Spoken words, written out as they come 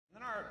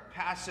our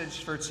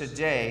passage for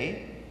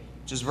today,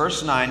 which is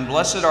verse 9,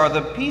 blessed are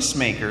the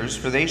peacemakers,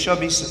 for they shall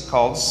be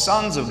called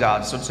sons of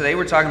God. So today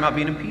we're talking about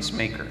being a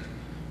peacemaker.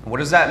 What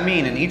does that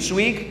mean? And each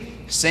week,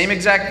 same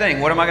exact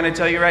thing. What am I going to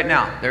tell you right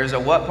now? There's a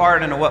what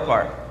part and a what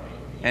part?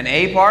 An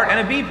A part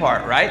and a B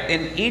part, right?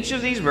 In each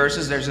of these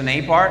verses, there's an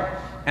A part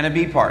and a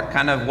B part,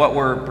 kind of what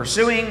we're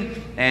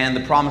pursuing and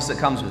the promise that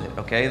comes with it,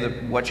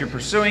 okay? What you're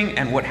pursuing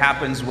and what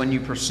happens when you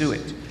pursue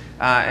it.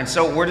 And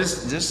so we're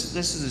this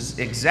is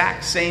the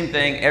exact same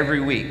thing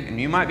every week.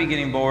 And you might be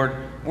getting bored.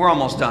 We're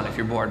almost done if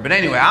you're bored. But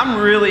anyway, I'm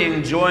really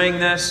enjoying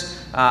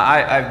this.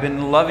 I've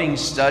been loving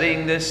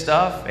studying this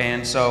stuff.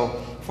 And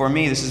so for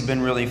me, this has been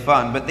really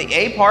fun. But the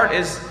A part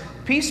is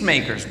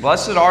peacemakers.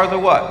 Blessed are the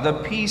what? The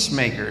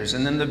peacemakers.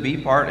 And then the B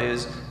part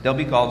is they'll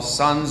be called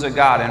sons of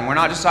God. And we're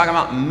not just talking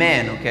about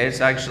men, okay? It's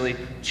actually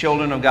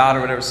children of God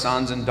or whatever,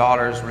 sons and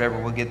daughters, whatever.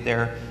 We'll get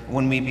there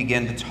when we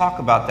begin to talk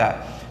about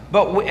that.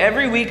 But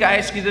every week I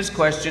ask you this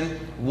question: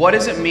 what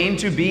does it mean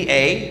to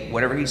be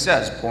whatever he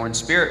says, poor in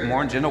spirit,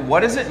 more in gentle? What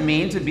does it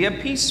mean to be a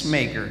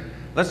peacemaker?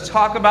 Let's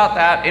talk about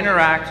that,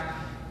 interact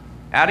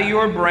out of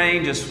your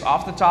brain, just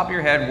off the top of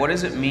your head. What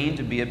does it mean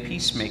to be a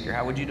peacemaker?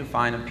 How would you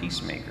define a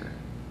peacemaker?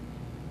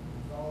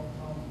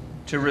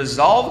 To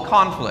resolve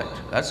conflict.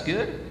 That's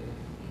good.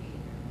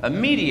 A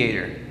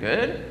mediator.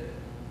 Good.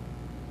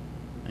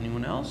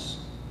 Anyone else?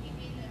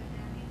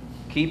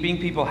 Keeping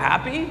people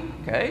happy.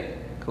 Okay,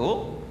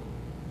 cool.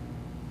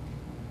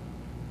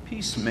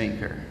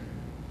 Peacemaker.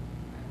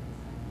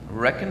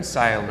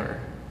 Reconciler.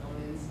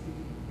 Don't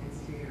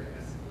instigate or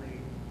escalate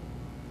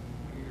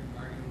when you're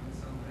arguing with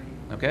somebody.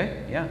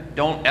 Okay, yeah.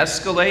 Don't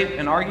escalate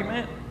an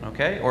argument,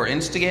 okay? Or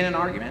instigate an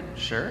argument,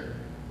 sure.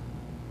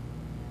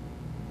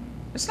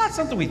 It's not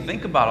something we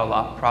think about a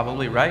lot,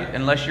 probably, right?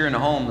 Unless you're in a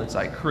home that's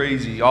like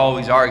crazy,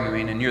 always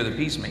arguing, and you're the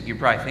peacemaker. You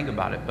probably think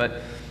about it.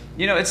 But,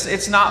 you know,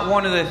 it's not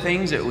one of the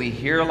things that we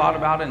hear a lot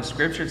about in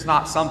Scripture. It's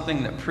not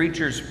something that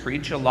preachers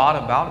preach a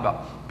lot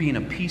about being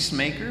a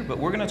peacemaker. But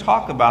we're going to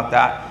talk about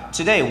that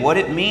today, what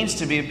it means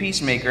to be a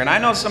peacemaker. And I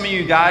know some of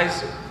you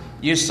guys,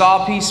 you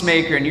saw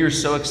peacemaker and you were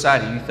so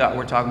excited. You thought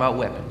we're talking about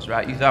weapons,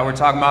 right? You thought we're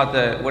talking about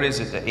I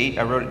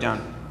wrote it down,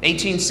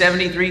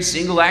 1873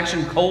 single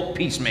action Colt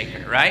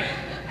peacemaker, right?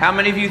 How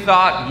many of you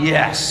thought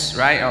yes,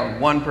 right? Oh,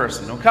 one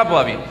person, a couple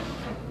of you.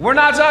 We're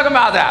not talking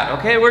about that,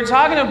 okay? We're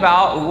talking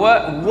about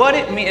what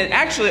it means.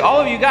 Actually, all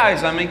of you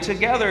guys, I mean,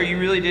 together, you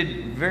really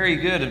did very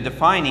good at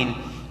defining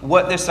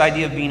what this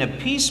idea of being a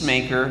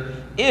peacemaker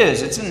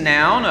is. It's a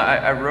noun.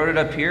 I wrote it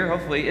up here,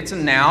 hopefully. It's a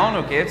noun,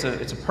 okay?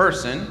 It's a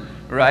person,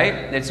 right?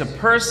 It's a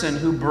person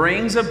who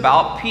brings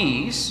about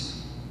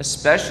peace,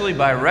 especially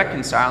by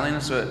reconciling,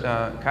 that's what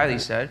Kylie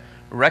said,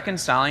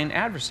 reconciling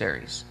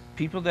adversaries,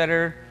 people that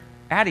are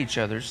at each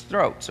other's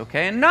throats,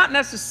 okay? And not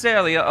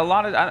necessarily, a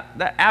lot of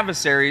the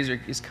adversaries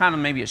is kind of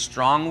maybe a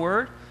strong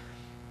word.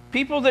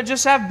 People that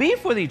just have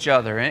beef with each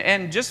other.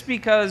 And just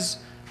because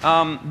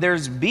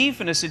there's beef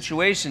in a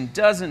situation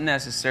doesn't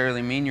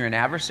necessarily mean you're an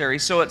adversary.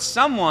 So it's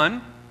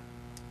someone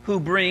who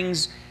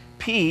brings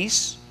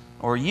peace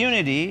or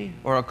unity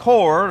or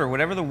accord or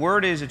whatever the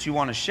word is that you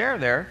want to share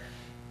there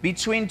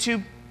between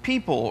two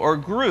people or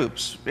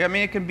groups. I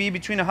mean, it can be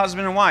between a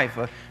husband and wife,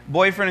 a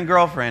boyfriend and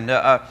girlfriend,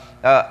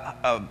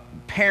 a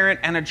parent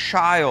and a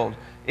child.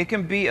 It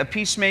can be a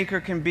peacemaker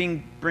can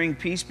bring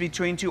peace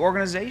between two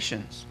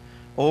organizations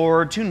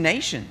or two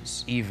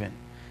nations even.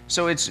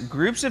 So it's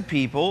groups of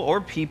people or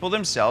people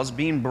themselves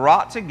being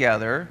brought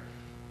together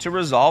to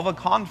resolve a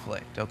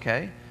conflict,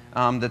 okay?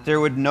 That there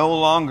would no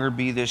longer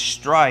be this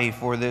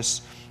strife or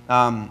this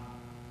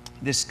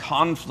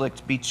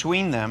conflict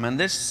between them. And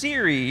this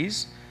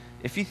series,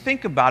 if you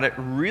think about it,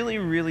 really,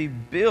 really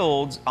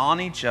builds on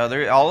each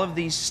other. All of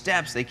these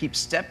steps, they keep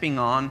stepping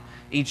on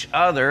each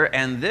other.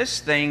 And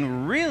this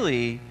thing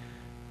really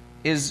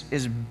is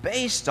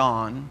based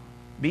on,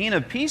 being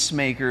a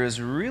peacemaker is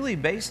really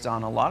based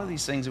on a lot of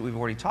these things that we've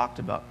already talked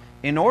about.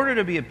 In order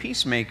to be a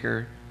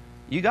peacemaker,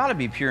 you got to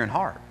be pure in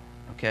heart,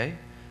 okay?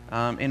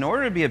 In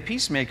order to be a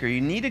peacemaker,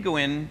 you need to go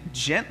in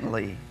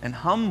gently and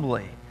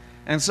humbly.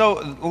 And so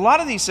a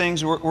lot of these things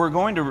they're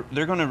going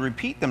to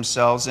repeat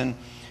themselves. And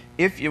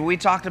we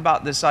talked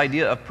about this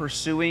idea of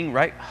pursuing,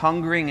 right?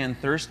 Hungering and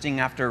thirsting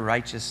after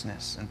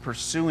righteousness and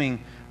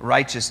pursuing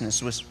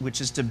righteousness, which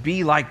is to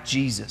be like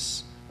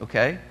Jesus,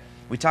 okay?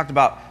 We talked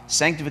about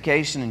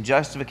sanctification and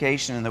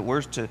justification and that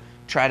we're to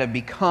try to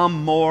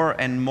become more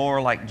and more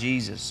like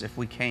Jesus if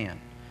we can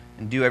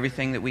and do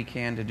everything that we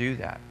can to do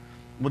that.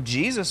 Well,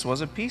 Jesus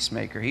was a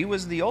peacemaker. He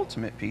was the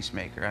ultimate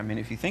peacemaker. I mean,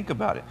 if you think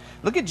about it.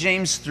 Look at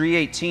James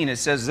 3:18. It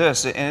says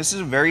this, and this is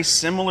a very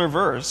similar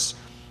verse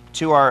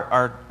to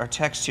our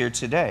text here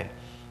today.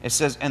 It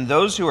says, and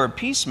those who are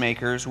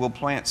peacemakers will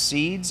plant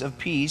seeds of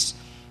peace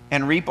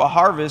and reap a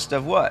harvest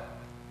of what?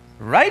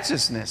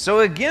 Righteousness. So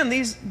again,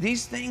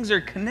 these things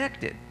are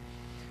connected.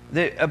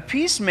 A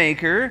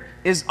peacemaker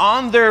is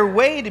on their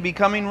way to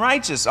becoming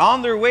righteous,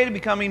 on their way to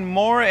becoming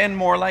more and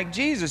more like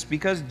Jesus,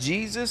 because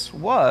Jesus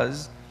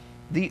was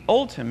the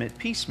ultimate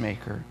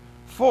peacemaker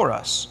for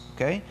us.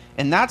 Okay,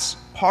 and that's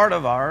part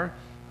of our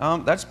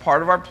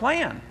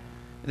plan.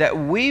 that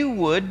we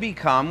would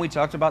become, we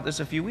talked about this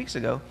a few weeks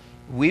ago,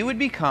 we would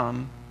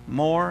become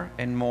more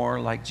and more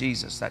like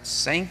Jesus. That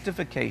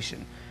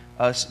sanctification,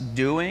 us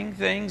doing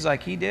things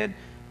like He did,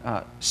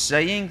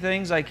 saying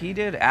things like He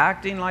did,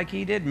 acting like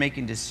He did,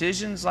 making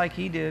decisions like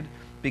He did,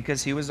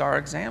 because He was our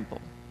example.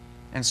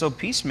 And so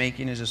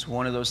peacemaking is just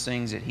one of those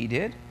things that He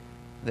did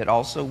that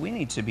also we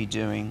need to be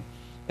doing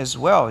as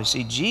well. You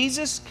see,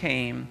 Jesus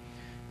came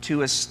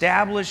to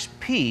establish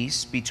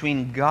peace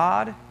between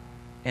God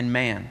and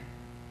man.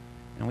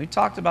 And we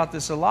talked about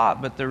this a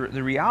lot, but the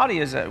reality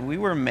is that we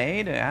were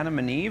made, Adam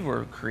and Eve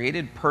were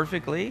created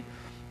perfectly,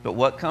 but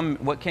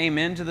what came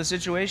into the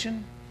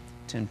situation?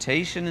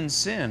 Temptation and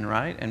sin,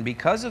 right? And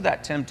because of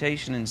that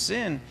temptation and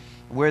sin,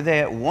 where they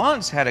at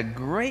once had a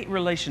great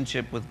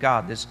relationship with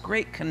God, this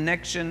great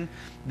connection,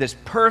 this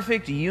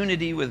perfect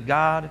unity with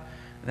God,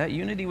 that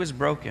unity was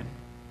broken.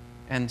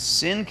 And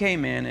sin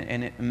came in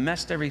and it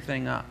messed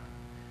everything up.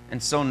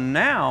 And so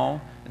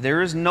now there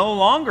was no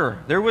longer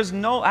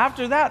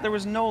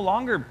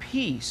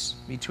peace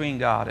between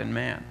God and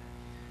man.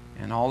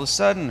 And all of a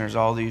sudden there's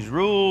all these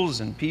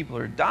rules and people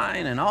are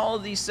dying and all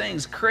of these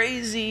things,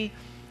 crazy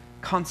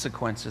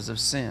consequences of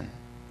sin.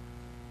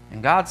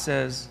 And God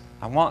says,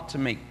 I want to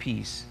make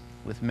peace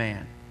with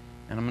man.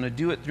 And I'm going to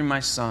do it through my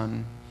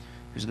Son,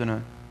 who's going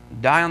to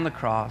die on the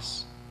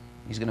cross.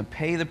 He's going to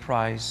pay the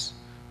price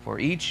for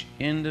each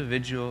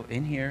individual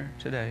in here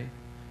today.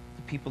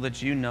 The people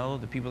that you know,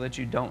 the people that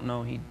you don't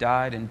know, He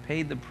died and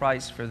paid the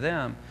price for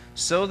them,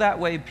 so that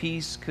way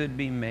peace could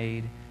be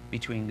made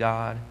between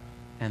God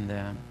and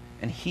them.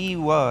 And He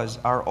was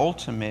our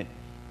ultimate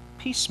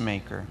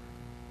peacemaker.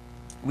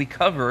 We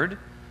covered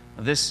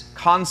this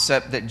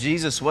concept that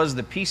Jesus was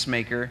the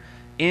peacemaker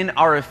in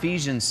our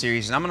Ephesians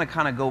series. And I'm going to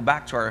kind of go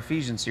back to our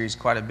Ephesians series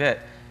quite a bit.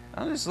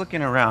 I'm just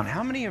looking around.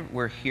 How many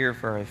were here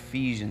for our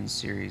Ephesians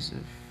series?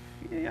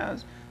 Yeah,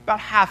 about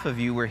half of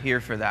you were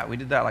here for that. We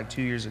did that like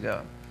 2 years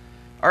ago.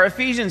 Our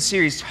Ephesians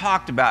series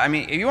talked about,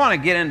 if you want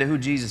to get into who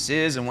Jesus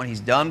is and what He's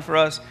done for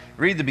us,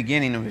 read the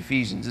beginning of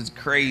Ephesians. It's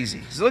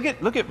crazy. So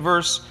look at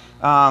verse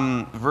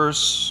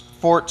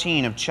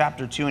 14 of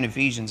chapter 2 in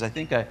Ephesians. I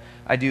think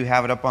I do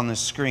have it up on the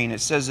screen.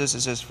 It says this,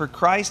 it says, for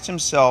Christ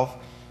Himself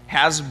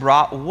has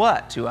brought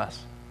what to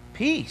us?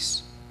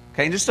 Peace.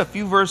 Okay, and just a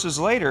few verses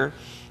later,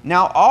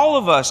 now all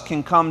of us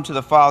can come to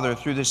the Father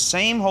through the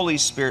same Holy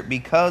Spirit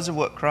because of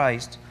what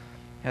Christ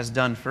has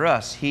done for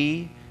us.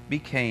 He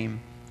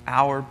became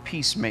our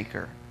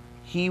peacemaker.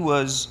 He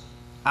was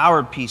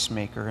our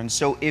peacemaker. And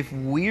so if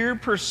we're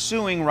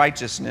pursuing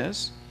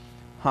righteousness,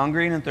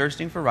 hungering and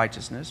thirsting for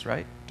righteousness,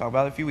 right? Talked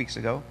about it a few weeks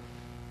ago,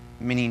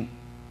 meaning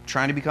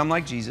trying to become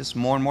like Jesus,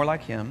 more and more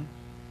like Him.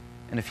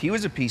 And if He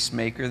was a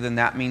peacemaker, then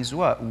that means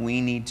what?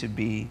 We need to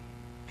be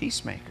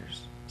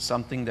peacemakers.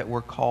 Something that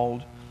we're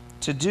called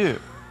to do.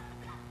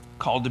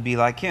 Called to be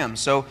like Him.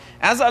 So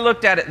as I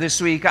looked at it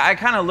this week, I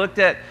kind of looked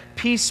at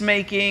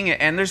peacemaking,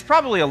 and there's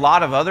probably a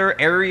lot of other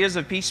areas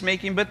of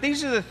peacemaking, but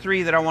these are the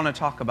three that I want to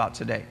talk about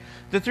today.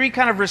 The three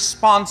kind of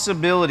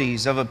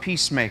responsibilities of a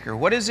peacemaker.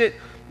 What does it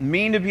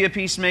mean to be a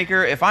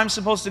peacemaker? If I'm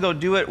supposed to go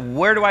do it,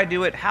 where do I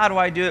do it? How do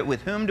I do it?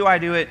 With whom do I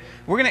do it?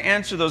 We're going to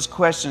answer those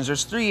questions.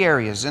 There's three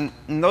areas, and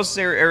those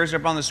areas are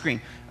up on the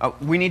screen.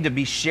 We need to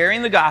be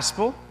sharing the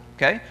gospel,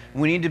 okay?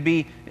 We need to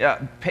be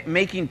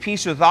making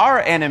peace with our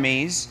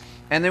enemies,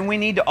 and then we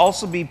need to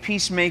also be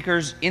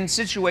peacemakers in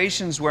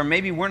situations where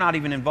maybe we're not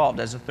even involved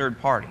as a third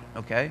party,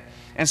 okay?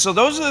 And so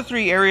those are the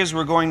three areas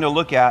we're going to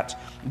look at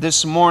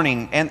this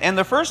morning. And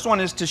the first one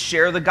is to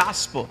share the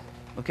gospel,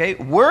 okay?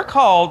 We're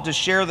called to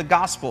share the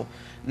gospel.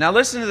 Now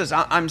listen to this.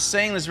 I'm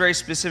saying this very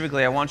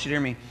specifically. I want you to hear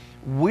me.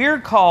 We're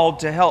called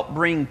to help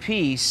bring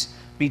peace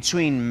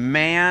between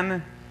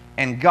man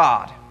and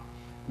God.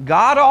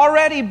 God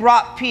already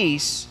brought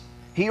peace.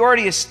 He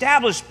already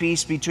established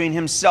peace between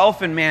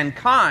Himself and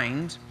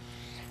mankind.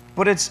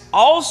 But it's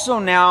also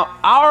now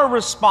our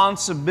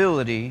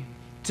responsibility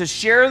to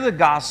share the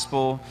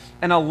gospel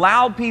and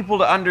allow people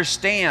to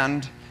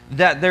understand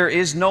that there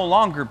is no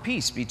longer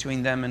peace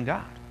between them and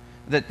God.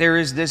 That there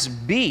is this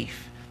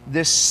beef,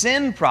 this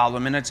sin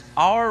problem, and it's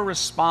our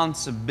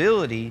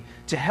responsibility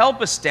to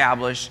help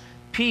establish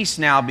peace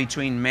now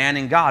between man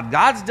and God.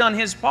 God's done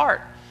His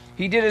part.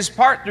 He did His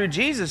part through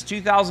Jesus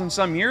 2,000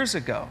 some years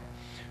ago.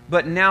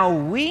 But now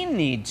we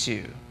need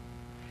to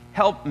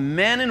help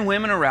men and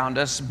women around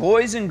us,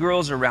 boys and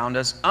girls around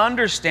us,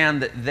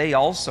 understand that they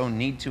also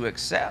need to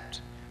accept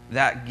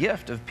that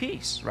gift of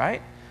peace,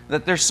 right?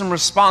 That there's some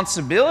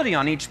responsibility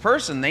on each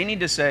person. They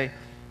need to say,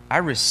 I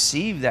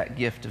receive that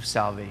gift of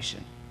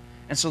salvation.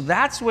 And so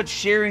that's what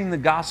sharing the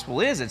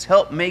gospel is. It's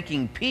help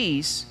making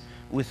peace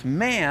with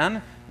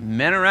men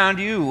around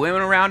you,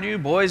 women around you,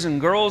 boys and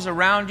girls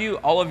around you,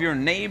 all of your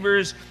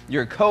neighbors,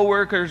 your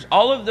coworkers,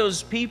 all of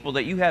those people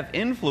that you have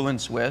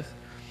influence with.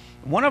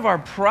 One of our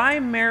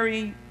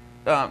primary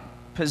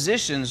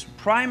positions,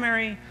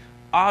 primary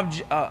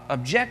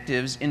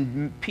objectives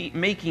in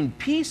making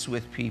peace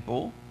with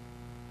people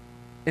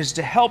is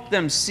to help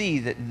them see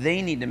that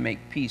they need to make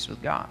peace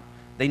with God.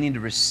 They need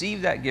to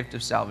receive that gift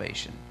of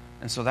salvation.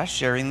 And so that's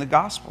sharing the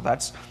gospel.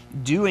 That's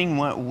doing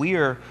what we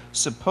are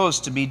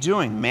supposed to be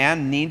doing.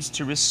 Man needs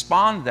to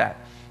respond to that.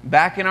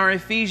 Back in our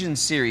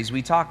Ephesians series,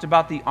 we talked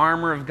about the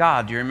armor of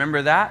God. Do you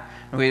remember that?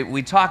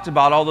 We talked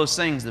about all those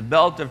things, the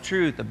belt of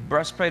truth, the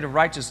breastplate of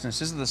righteousness.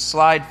 This is the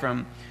slide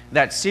from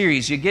that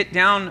series. You get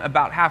down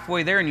about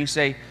halfway there and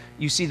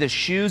you see the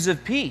shoes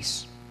of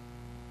peace.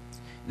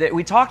 That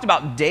we talked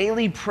about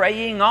daily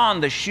praying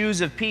on the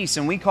shoes of peace,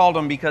 and we called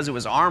them, because it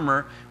was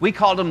armor, we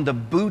called them the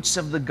boots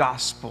of the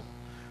gospel,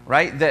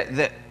 right?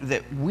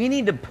 That we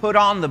need to put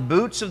on the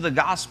boots of the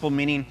gospel,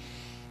 meaning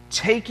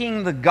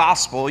taking the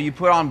gospel. You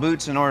put on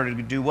boots in order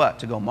to do what?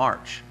 To go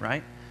march,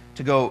 right?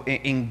 To go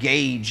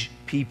engage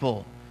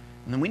people.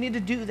 And then we need to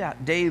do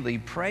that daily.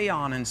 Pray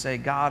on and say,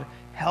 God,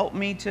 help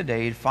me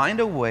today to find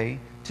a way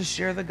to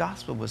share the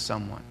gospel with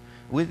someone.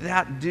 With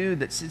that dude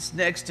that sits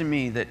next to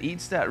me that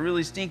eats that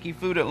really stinky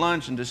food at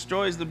lunch and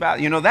destroys the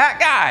bathroom. You know, that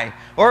guy,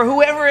 or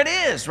whoever it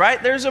is,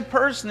 right? There's a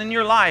person in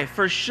your life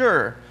for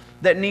sure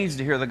that needs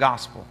to hear the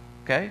gospel,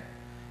 okay?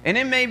 And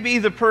it may be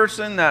the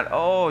person that,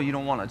 you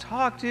don't want to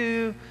talk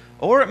to,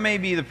 or it may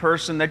be the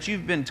person that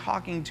you've been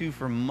talking to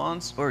for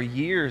months or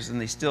years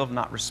and they still have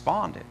not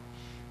responded.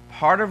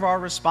 Part of our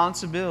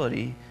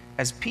responsibility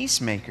as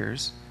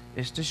peacemakers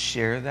is to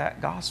share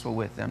that gospel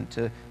with them,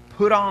 to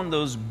put on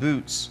those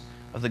boots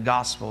of the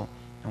gospel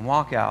and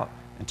walk out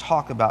and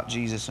talk about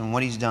Jesus and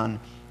what He's done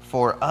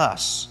for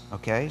us.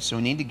 Okay, so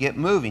we need to get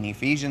moving.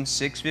 Ephesians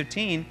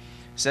 6:15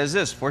 says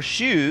this: for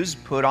shoes,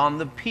 put on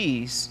the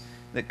peace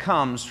that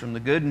comes from the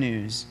good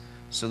news,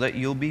 so that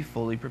you'll be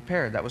fully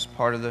prepared. That was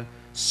part of the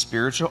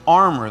spiritual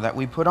armor that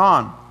we put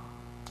on.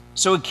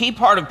 So a key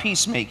part of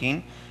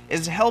peacemaking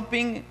is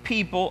helping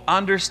people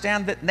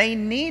understand that they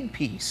need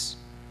peace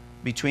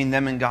between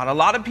them and God. A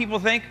lot of people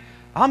think,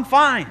 I'm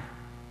fine,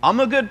 I'm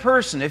a good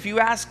person. If you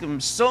ask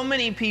them, so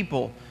many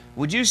people,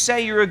 would you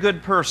say you're a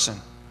good person?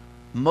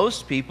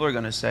 Most people are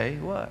going to say,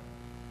 what?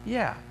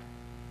 Yeah,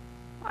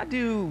 I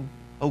do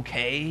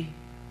okay,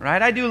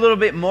 right? I do a little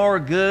bit more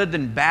good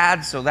than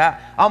bad, so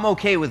that I'm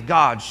okay with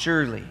God,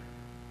 surely.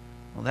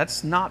 Well,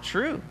 that's not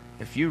true.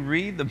 If you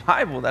read the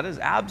Bible, that is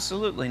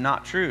absolutely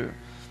not true.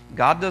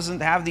 God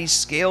doesn't have these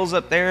scales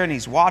up there and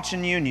He's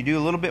watching you and you do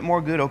a little bit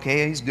more good.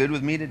 Okay, He's good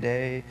with me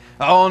today.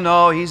 Oh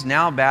no, He's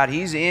now bad.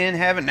 He's in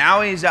heaven.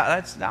 Now He's out.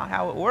 That's not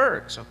how it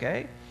works,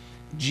 okay?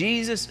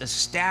 Jesus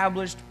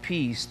established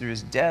peace through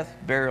His death,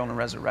 burial, and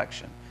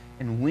resurrection.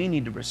 And we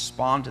need to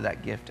respond to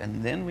that gift,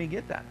 and then we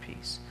get that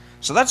peace.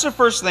 So that's the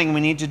first thing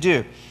we need to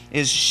do,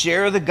 is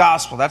share the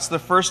gospel. That's the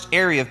first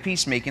area of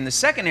peacemaking. The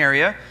second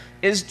area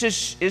is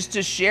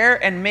to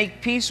share and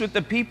make peace with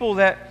the people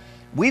that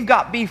we've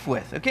got beef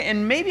with. Okay,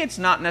 and maybe it's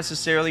not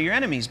necessarily your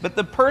enemies, but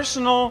the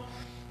personal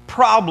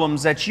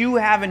problems that you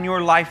have in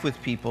your life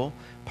with people,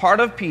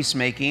 part of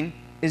peacemaking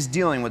is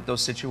dealing with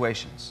those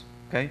situations.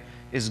 Okay,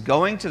 is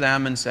going to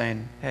them and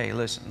saying, hey,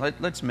 listen,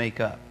 let's make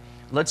up.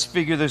 Let's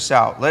figure this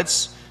out.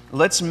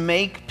 Let's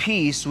make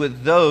peace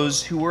with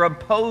those who are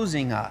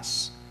opposing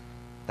us.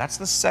 That's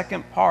the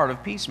second part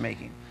of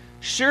peacemaking.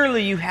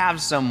 Surely you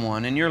have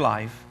someone in your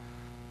life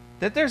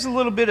that there's a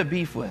little bit of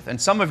beef with.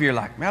 And some of you are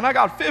like, man, I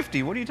got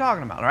 50. What are you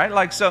talking about, right?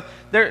 Like, so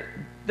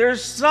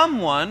there's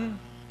someone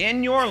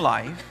in your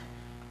life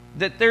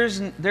that there's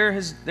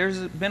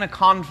been a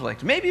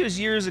conflict. Maybe it was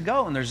years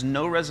ago and there's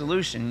no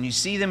resolution. And you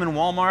see them in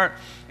Walmart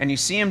and you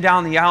see them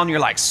down the aisle and you're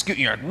like,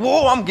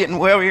 whoa, I'm getting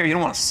way over here. You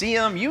don't want to see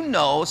them. You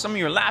know, some of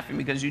you are laughing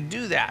because you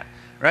do that,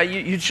 right?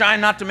 You try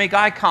not to make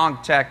eye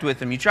contact with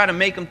them. You try to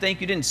make them think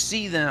you didn't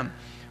see them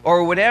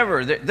or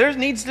whatever. There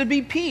needs to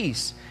be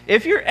peace.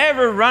 If you're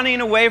ever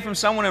running away from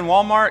someone in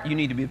Walmart, you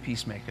need to be a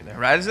peacemaker there,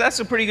 right? That's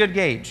a pretty good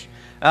gauge.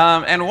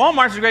 And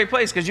Walmart's a great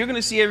place because you're going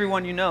to see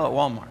everyone you know at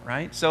Walmart,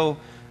 right? So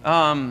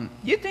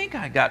you think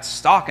I got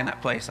stock in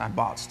that place. I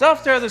bought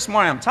stuff there this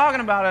morning. I'm talking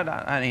about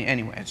it.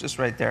 Anyway, it's just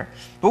right there.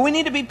 But we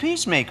need to be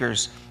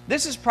peacemakers.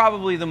 This is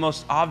probably the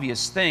most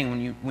obvious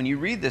thing when you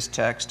read this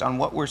text on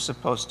what we're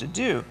supposed to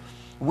do.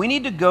 We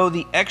need to go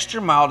the extra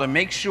mile to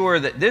make sure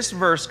that this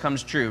verse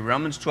comes true,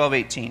 Romans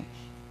 12:18.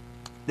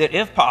 That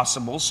if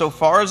possible, so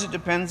far as it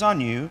depends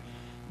on you,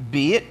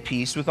 be at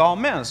peace with all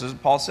men. This is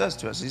what Paul says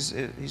to us.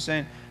 He's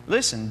saying,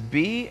 listen,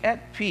 be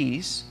at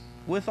peace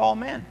with all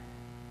men.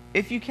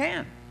 If you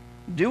can.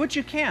 Do what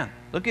you can.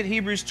 Look at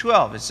Hebrews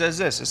 12. It says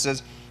this. It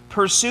says,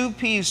 pursue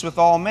peace with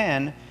all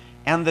men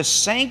and the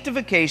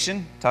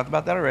sanctification, talked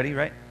about that already,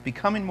 right?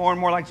 Becoming more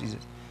and more like Jesus.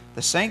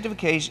 The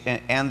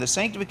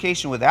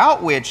sanctification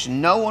without which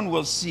no one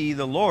will see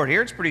the Lord.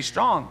 Here it's pretty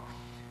strong.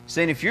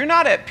 Saying if you're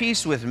not at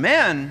peace with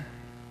men,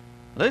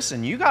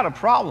 listen, you got a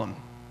problem,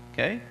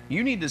 okay?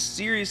 You need to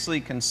seriously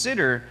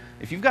consider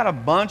if you've got a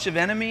bunch of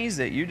enemies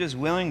that you're just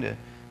willing to,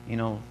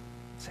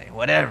 say,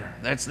 whatever,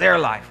 that's their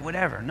life,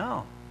 whatever.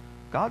 No.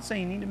 God's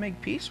saying you need to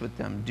make peace with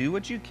them. Do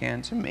what you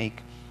can to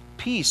make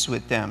peace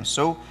with them.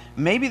 So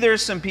maybe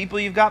there's some people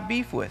you've got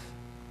beef with.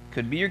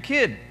 Could be your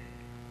kid.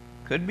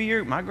 Could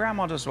be my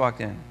grandma just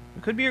walked in.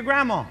 It could be your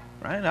grandma,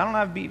 right? I don't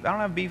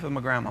have beef with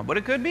my grandma, but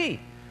it could be.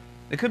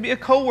 It could be a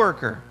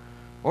coworker.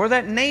 Or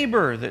that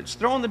neighbor that's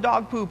throwing the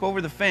dog poop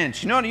over the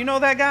fence. You know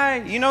that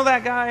guy? You know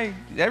that guy?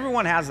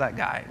 Everyone has that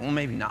guy. Well,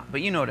 maybe not,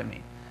 but you know what I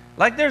mean.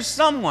 Like there's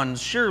someone,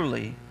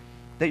 surely,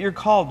 that you're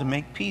called to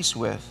make peace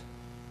with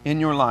in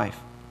your life.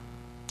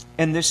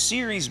 And this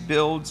series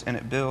builds and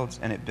it builds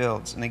and it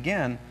builds. And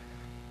again,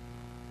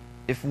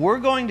 if we're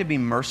going to be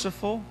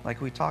merciful,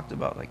 like we talked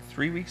about like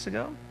 3 weeks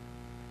ago,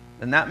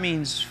 then that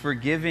means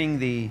forgiving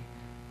the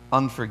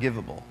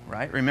unforgivable,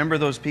 right? Remember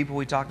those people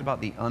we talked about,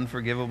 the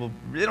unforgivable?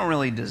 They don't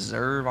really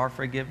deserve our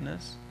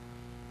forgiveness.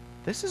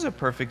 This is a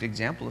perfect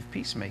example of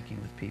peacemaking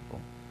with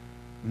people.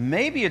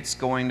 Maybe it's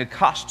going to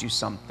cost you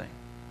something,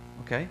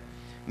 okay?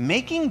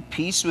 Making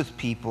peace with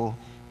people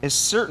is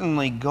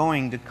certainly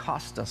going to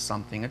cost us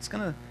something. It's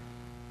going to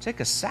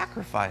take a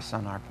sacrifice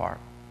on our part.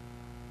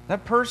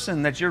 That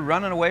person that you're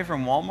running away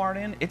from Walmart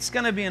in, it's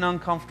going to be an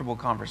uncomfortable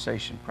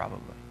conversation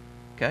probably,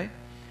 okay?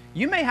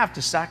 You may have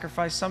to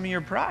sacrifice some of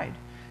your pride.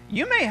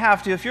 You may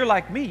have to, if you're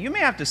like me, you may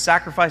have to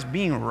sacrifice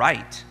being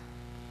right.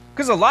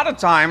 Because a lot of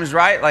times,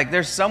 right, like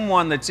there's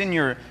someone that's in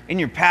your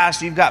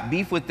past, you've got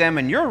beef with them,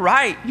 and you're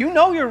right. You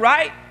know you're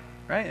right,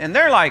 right? And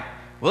they're like,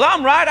 well,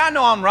 I'm right, I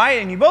know I'm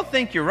right, and you both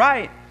think you're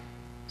right.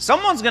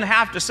 Someone's going to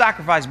have to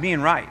sacrifice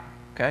being right,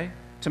 okay,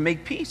 to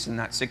make peace in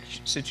that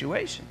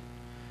situation.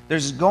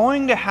 There's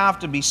going to have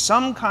to be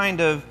some kind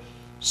of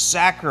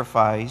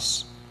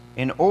sacrifice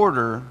in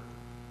order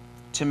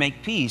to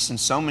make peace in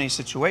so many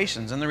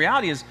situations. And the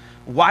reality is,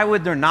 why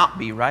would there not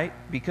be, right?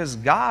 Because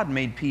God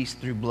made peace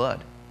through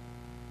blood.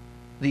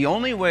 The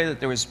only way that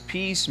there was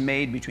peace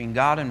made between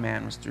God and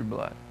man was through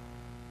blood.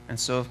 And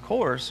so, of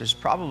course, there's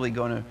probably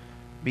going to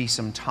be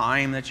some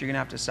time that you're going to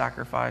have to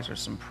sacrifice, or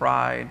some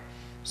pride,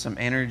 some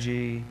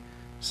energy,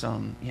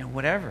 some,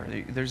 whatever.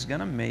 There's going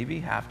to maybe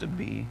have to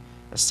be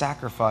a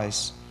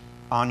sacrifice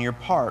on your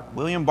part.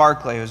 William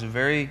Barclay was a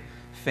very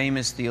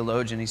famous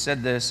theologian. He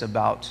said this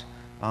about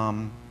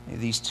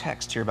these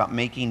texts here about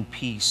making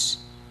peace.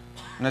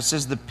 And it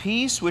says, the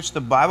peace which the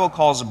Bible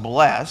calls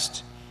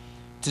blessed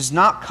does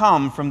not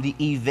come from the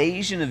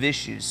evasion of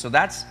issues. So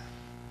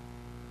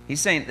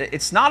he's saying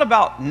it's not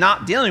about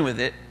not dealing with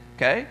it,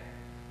 okay?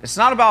 It's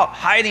not about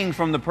hiding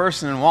from the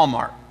person in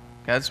Walmart.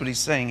 Okay, that's what he's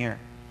saying here.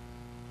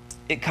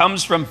 It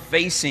comes from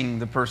facing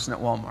the person at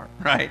Walmart,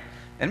 right?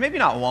 And maybe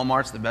not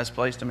Walmart's the best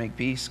place to make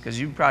peace, because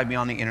you'd probably be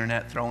on the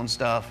internet throwing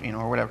stuff,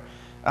 or whatever.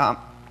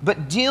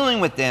 But dealing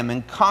with them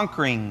and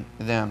conquering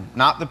them,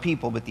 not the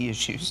people, but the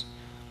issues.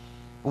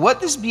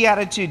 What this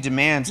beatitude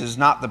demands is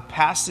not the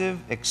passive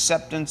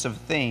acceptance of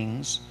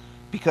things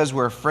because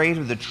we're afraid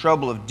of the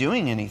trouble of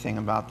doing anything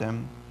about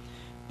them,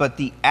 but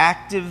the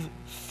active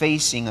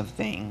facing of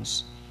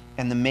things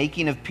and the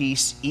making of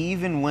peace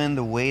even when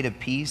the way to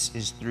peace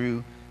is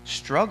through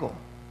struggle.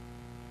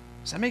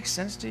 Does that make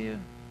sense to you?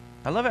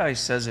 I love how he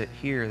says it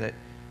here,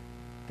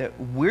 that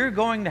we're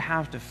going to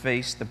have to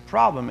face the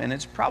problem, and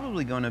it's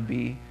probably going to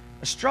be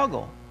a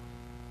struggle.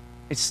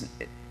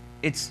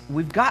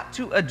 We've got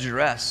to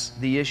address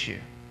the issue,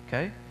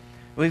 okay?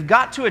 We've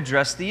got to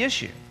address the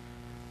issue.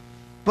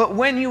 But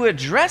when you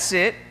address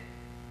it,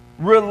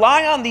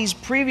 rely on these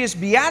previous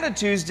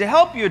Beatitudes to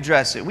help you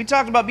address it. We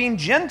talked about being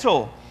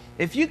gentle.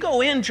 If you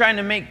go in trying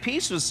to make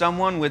peace with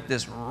someone with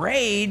this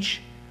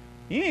rage,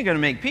 you ain't going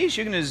to make peace.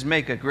 You're going to just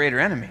make a greater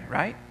enemy,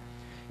 right?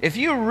 If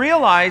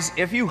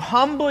you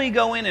humbly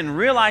go in and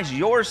realize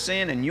your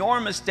sin and your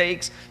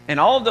mistakes and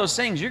all of those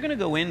things, you're going to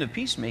go into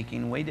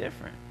peacemaking way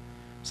different.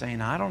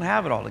 Saying, I don't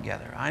have it all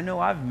together. I know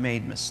I've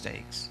made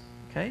mistakes.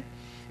 Okay?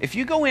 If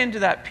you go into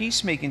that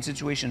peacemaking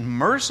situation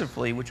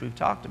mercifully, which we've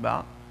talked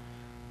about,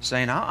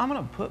 saying, I'm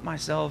going to put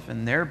myself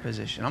in their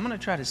position. I'm going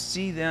to try to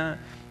see the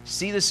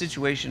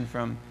situation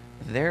from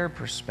their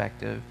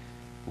perspective.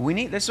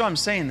 That's what I'm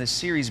saying. This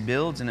series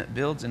builds and it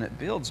builds and it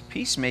builds.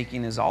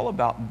 Peacemaking is all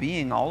about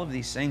being all of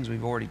these things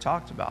we've already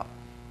talked about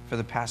for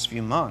the past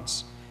few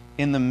months,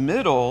 in the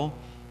middle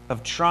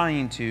of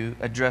trying to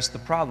address the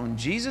problem.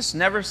 Jesus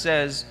never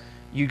says,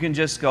 you can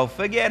just go,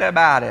 forget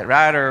about it,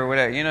 right? Or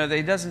whatever.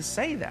 He doesn't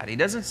say that. He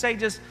doesn't say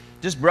just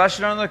brush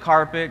it under the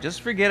carpet,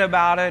 just forget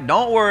about it,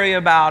 don't worry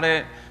about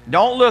it,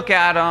 don't look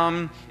at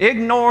them,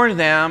 ignore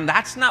them.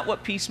 That's not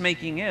what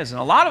peacemaking is. And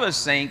a lot of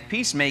us think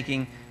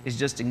peacemaking is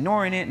just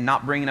ignoring it and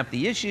not bringing up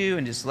the issue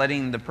and just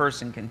letting the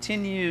person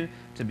continue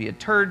to be a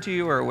turd to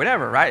you or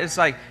whatever, right? It's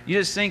like you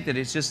just think that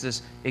it's just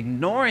this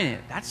ignoring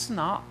it. That's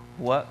not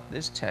what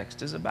this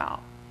text is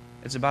about.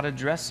 It's about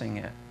addressing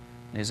it.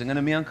 Is it going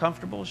to be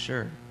uncomfortable?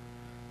 Sure.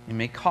 It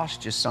may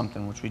cost you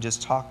something, which we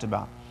just talked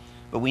about.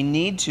 But we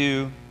need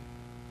to,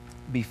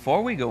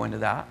 before we go into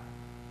that,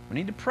 we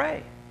need to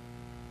pray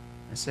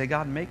and say,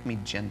 God, make me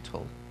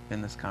gentle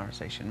in this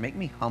conversation. Make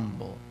me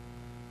humble.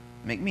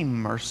 Make me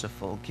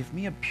merciful. Give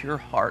me a pure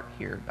heart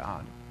here,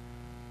 God.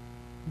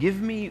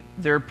 Give me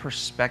their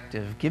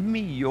perspective. Give me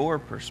your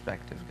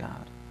perspective,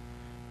 God.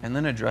 And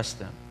then address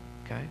them,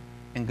 okay?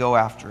 And go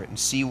after it and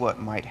see what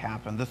might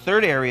happen. The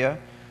third area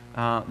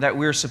that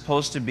we're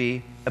supposed to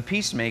be a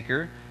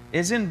peacemaker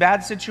is in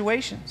bad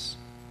situations,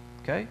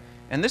 okay?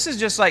 And this is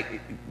just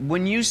like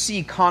when you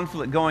see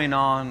conflict going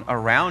on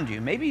around you.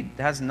 Maybe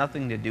it has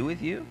nothing to do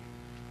with you,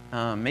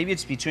 Maybe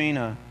it's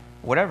between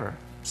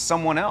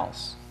someone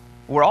else.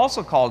 We're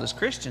also called as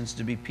Christians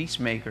to be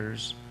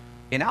peacemakers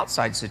in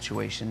outside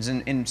situations,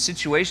 in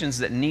situations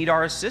that need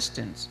our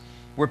assistance,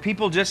 where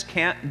people just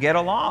can't get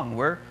along.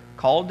 We're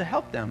called to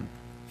help them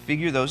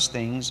figure those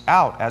things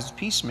out as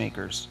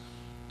peacemakers,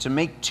 to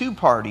make two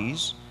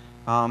parties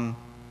come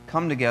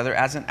together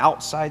as an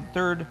outside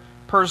third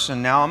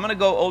person. Now, I'm going to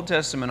go Old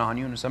Testament on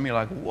you, and some of you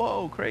are like,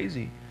 whoa,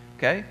 crazy.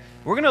 Okay?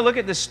 We're going to look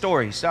at this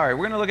story. We're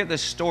going to look at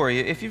this story.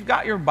 If you've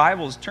got your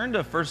Bibles, turn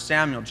to 1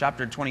 Samuel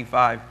chapter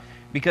 25,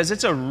 because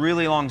it's a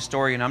really long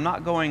story, and I'm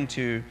not going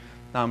to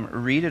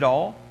read it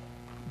all,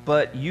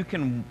 but you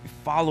can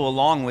follow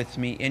along with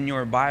me in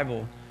your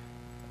Bible.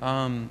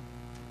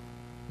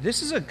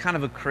 This is a kind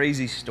of a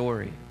crazy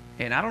story,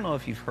 and I don't know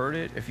if you've heard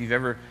it, if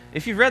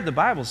you've read the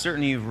Bible,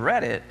 certainly you've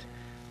read it,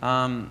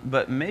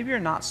 but maybe you're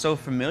not so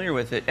familiar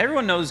with it.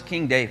 Everyone knows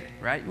King David,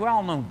 right? You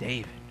all know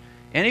David.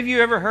 Any of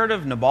you ever heard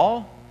of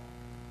Nabal?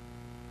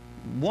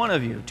 One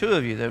of you, two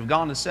of you that have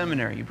gone to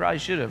seminary. You probably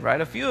should have,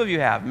 right? A few of you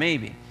have,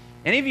 maybe.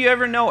 Any of you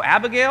ever know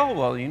Abigail?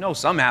 Well, you know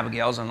some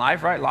Abigails in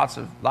life, right? Lots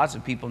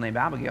of people named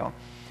Abigail.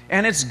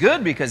 And it's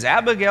good because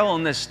Abigail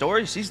in this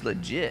story, she's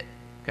legit,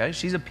 okay?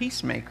 She's a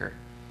peacemaker.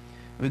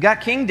 We've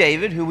got King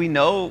David, who we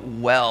know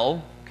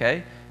well,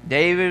 okay?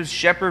 David's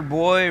shepherd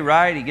boy,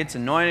 right? He gets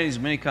anointed, he's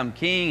going to become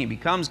king, he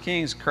becomes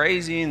king, he's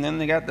crazy, and then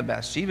they got the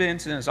Bathsheba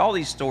incidents, all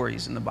these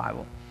stories in the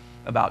Bible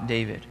about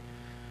David.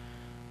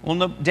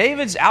 Well,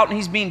 David's out and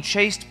he's being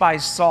chased by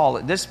Saul.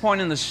 At this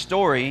point in the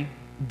story,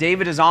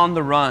 David is on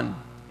the run.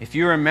 If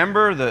you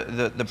remember,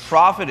 the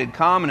prophet had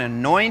come and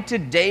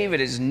anointed David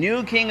as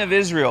new king of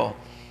Israel.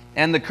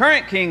 And the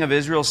current king of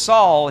Israel,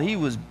 Saul, he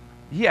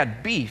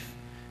had beef.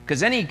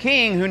 Because any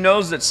king who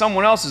knows that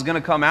someone else is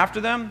going to come after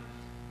them,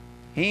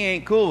 he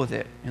ain't cool with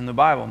it in the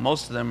Bible.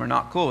 Most of them are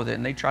not cool with it,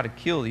 and they try to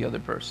kill the other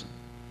person.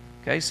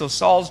 Okay, so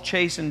Saul's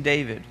chasing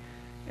David.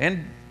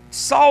 And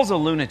Saul's a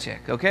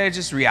lunatic, okay? It's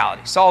just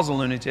reality. Saul's a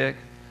lunatic.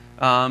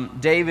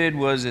 David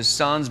was his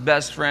son's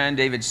best friend.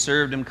 David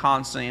served him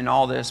constantly and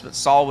all this, but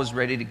Saul was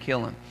ready to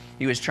kill him.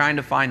 He was trying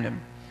to find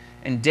him.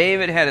 And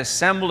David had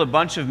assembled a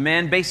bunch of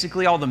men,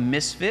 basically all the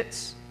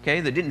misfits,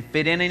 okay, that didn't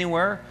fit in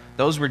anywhere.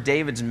 Those were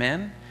David's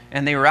men.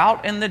 And they were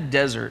out in the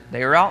desert.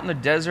 They were out in the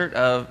desert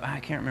of,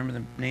 I can't remember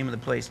the name of the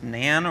place,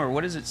 Nan, or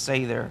what does it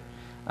say there?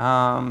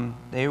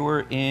 They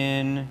were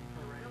in,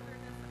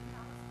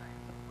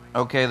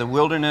 okay, the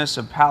wilderness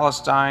of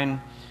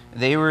Palestine.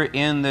 They were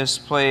in this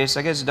place.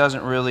 I guess it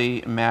doesn't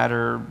really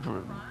matter.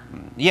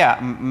 Yeah,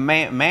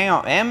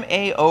 M-A-O-N,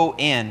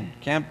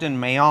 Campton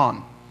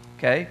Mayon,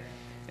 okay?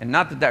 And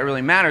not that that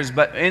really matters,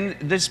 but in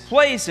this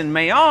place in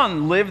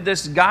Mayon lived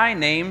this guy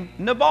named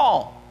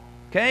Nabal,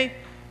 okay?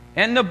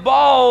 And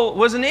Nabal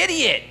was an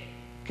idiot,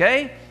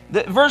 okay?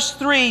 Verse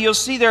 3, you'll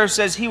see there it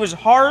says, he was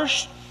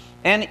harsh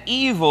and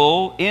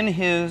evil in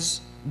his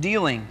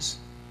dealings,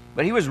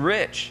 but he was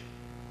rich.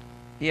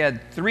 He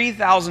had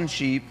 3,000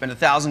 sheep and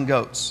 1,000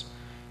 goats.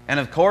 And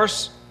of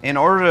course, in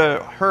order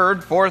to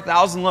herd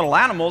 4,000 little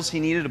animals, he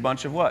needed a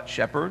bunch of what?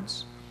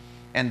 Shepherds.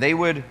 And they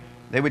would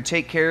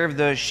take care of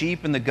the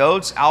sheep and the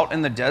goats out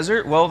in the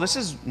desert. Well, this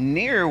is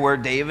near where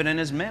David and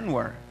his men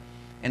were.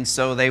 And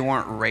so they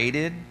weren't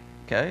raided,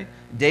 okay?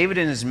 David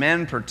and his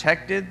men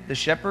protected the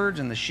shepherds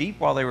and the sheep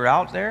while they were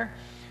out there.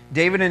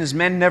 David and his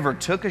men never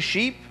took a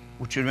sheep,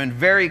 which would have been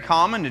very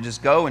common to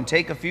just go and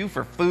take a few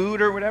for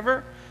food or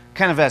whatever,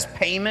 kind of as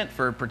payment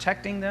for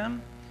protecting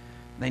them.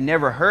 They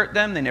never hurt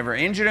them. They never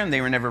injured them. They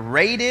were never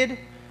raided.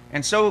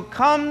 And so it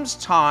comes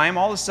time,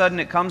 all of a sudden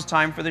it comes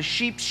time for the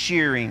sheep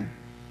shearing.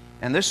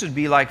 And this would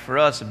be like for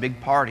us a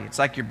big party. It's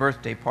like your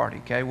birthday party,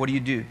 okay? What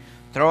do?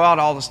 Throw out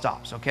all the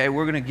stops, okay?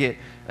 We're going to get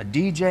a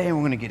DJ and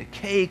we're going to get a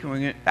cake.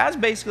 And that's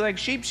basically like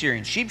sheep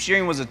shearing. Sheep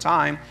shearing was a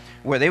time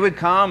where they would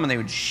come and they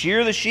would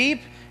shear the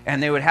sheep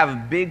and they would have a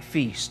big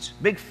feast,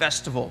 big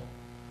festival.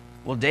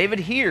 Well, David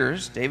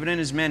and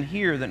his men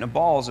hear that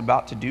Nabal is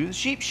about to do the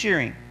sheep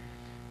shearing.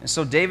 And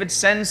so David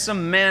sends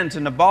some men to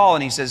Nabal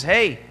and he says,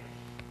 hey,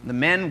 the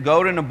men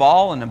go to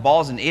Nabal, and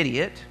Nabal's an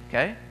idiot,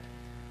 okay?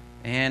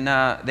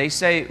 And they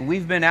say,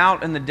 we've been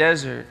out in the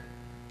desert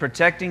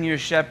protecting your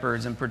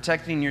shepherds and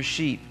protecting your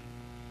sheep.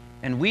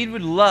 And we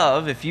would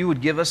love if you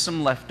would give us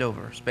some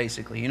leftovers,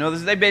 basically. You know,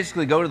 they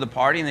basically go to the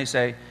party and they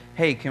say,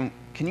 hey, can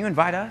you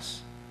invite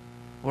us?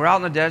 We're out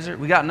in the desert.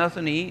 We got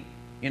nothing to eat,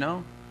 you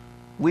know.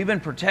 We've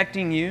been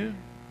protecting you.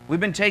 We've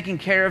been taking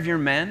care of your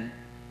men.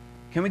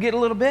 Can we get a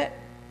little bit?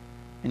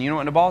 And you know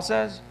what Nabal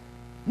says?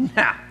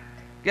 Nah,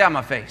 get out of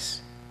my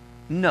face.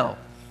 No.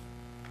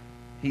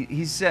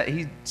 He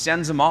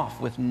sends them off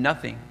with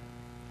nothing.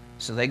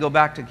 So they go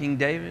back to King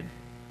David.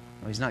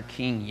 Well, he's not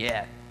king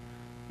yet.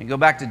 They go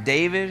back to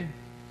David,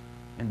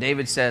 and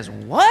David says,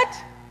 what?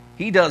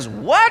 He does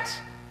what?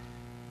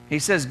 He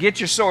says, get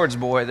your swords,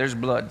 boy. There's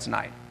blood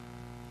tonight.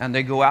 And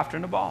they go after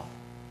Nabal.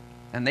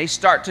 And they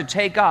start to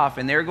take off,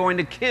 and they're going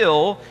to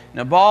kill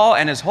Nabal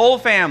and his whole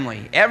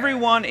family.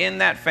 Everyone in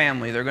that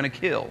family they're going to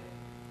kill.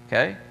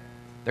 Okay?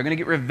 They're going to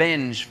get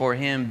revenge for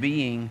him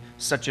being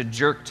such a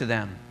jerk to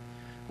them.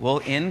 Well,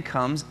 in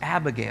comes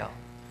Abigail.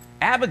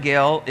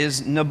 Abigail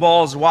is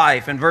Nabal's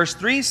wife, and verse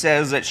 3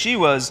 says that she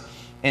was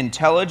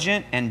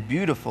intelligent and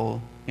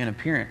beautiful in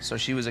appearance. So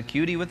she was a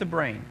cutie with a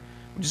brain,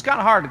 which is kind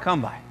of hard to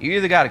come by. You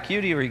either got a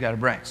cutie or you got a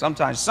brain.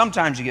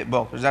 Sometimes you get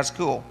both, because that's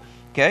cool.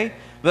 Okay?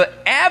 But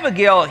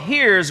Abigail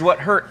hears what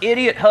her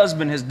idiot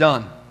husband has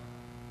done.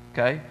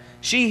 Okay?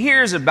 She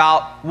hears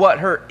about what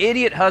her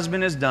idiot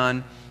husband has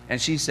done,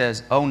 and she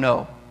says, oh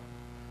no,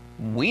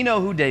 we know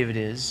who David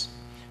is.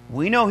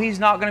 We know he's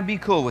not going to be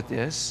cool with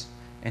this,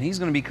 and he's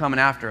going to be coming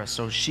after us.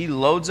 So she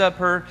loads up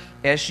her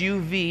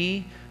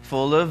SUV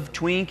full of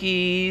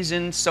Twinkies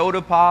and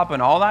soda pop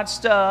and all that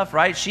stuff,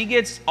 right? She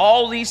gets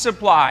all these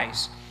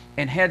supplies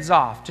and heads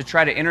off to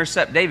try to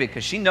intercept David,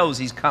 because she knows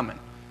he's coming.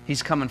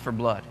 He's coming for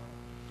blood.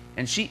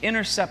 And she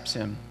intercepts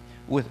him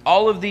with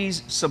all of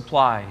these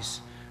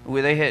supplies.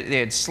 They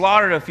had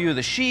slaughtered a few of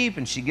the sheep,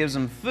 and she gives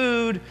them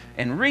food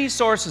and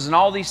resources and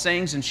all these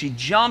things, and she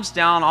jumps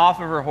down off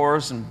of her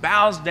horse and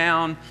bows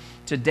down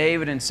to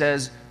David and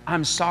says,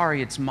 I'm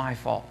sorry, it's my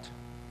fault.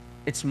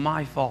 It's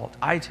my fault.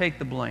 I take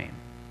the blame.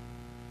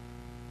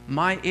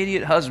 My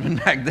idiot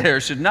husband back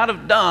there should not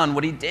have done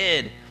what he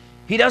did.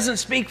 He doesn't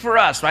speak for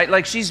us, right?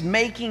 Like, she's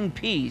making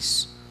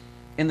peace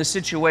in the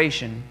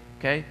situation,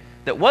 okay?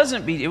 That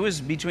wasn't, it was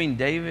between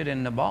David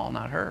and Nabal,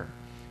 not her.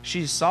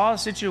 She saw a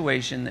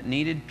situation that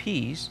needed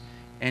peace,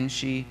 and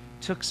she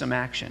took some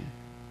action.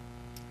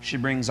 She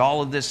brings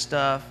all of this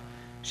stuff.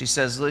 She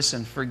says,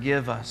 listen,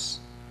 forgive us.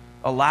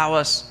 Allow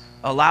us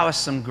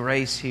some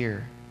grace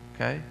here,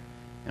 okay?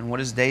 And what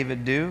does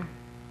David do?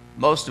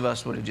 Most of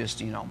us would have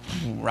just,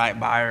 right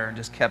by her and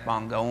just kept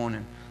on going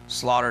and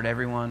slaughtered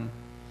everyone.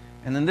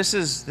 And then this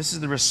is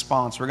the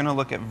response. We're going to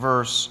look at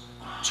verse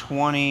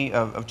 20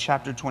 of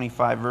chapter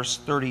 25, verse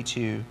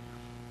 32,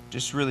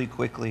 just really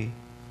quickly.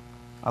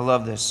 I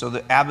love this. So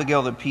the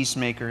Abigail, the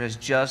peacemaker, has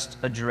just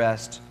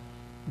addressed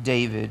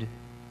David.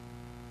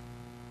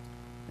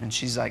 And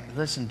she's like,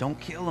 listen, don't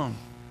kill him.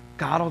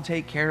 God will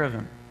take care of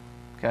him.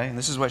 Okay? And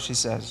this is what she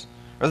says.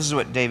 Or this is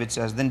what David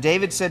says. Then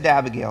David said to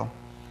Abigail,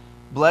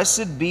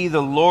 blessed be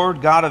the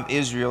Lord God of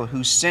Israel,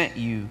 who sent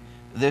you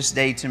this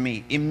day to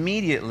me.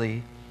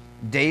 Immediately,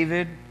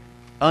 David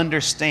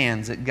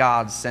understands that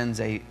God sends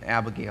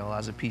Abigail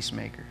as a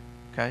peacemaker.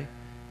 Okay?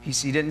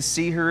 He didn't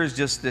see her as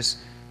just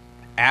this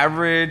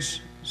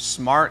average,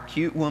 smart,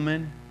 cute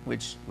woman,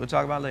 which we'll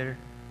talk about later.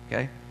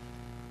 Okay?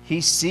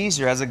 He sees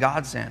her as a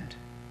godsend,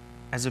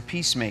 as a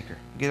peacemaker.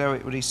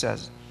 Get what he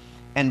says.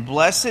 And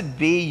blessed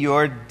be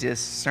your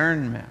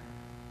discernment.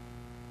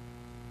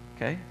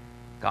 Okay?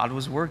 God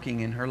was working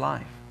in her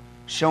life,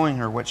 showing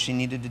her what she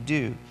needed to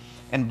do.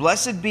 And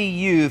blessed be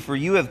you, for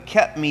you have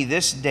kept me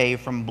this day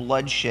from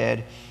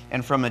bloodshed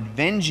and from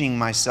avenging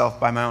myself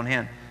by my own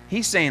hand.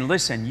 He's saying,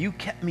 listen, you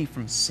kept me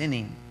from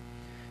sinning.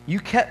 You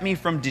kept me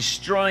from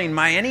destroying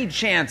my any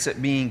chance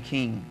at being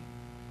king.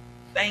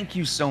 Thank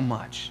you so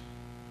much.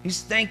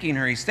 He's thanking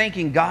her. He's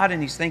thanking God,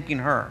 and he's thanking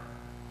her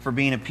for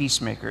being a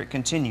peacemaker. It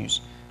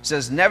continues. It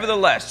says,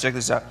 nevertheless, check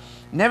this out.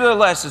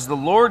 Nevertheless, as the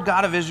Lord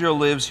God of Israel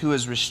lives, who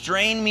has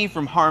restrained me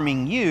from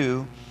harming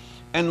you,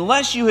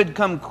 unless you had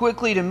come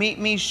quickly to meet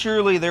me,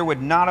 surely there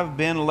would not have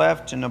been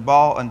left to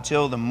Nabal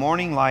until the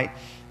morning light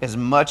as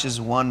much as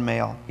one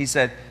male. He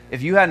said,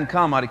 if you hadn't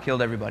come, I'd have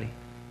killed everybody.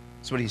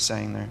 That's what he's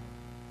saying there.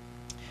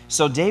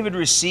 So David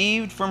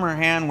received from her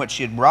hand what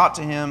she had brought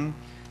to him.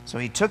 So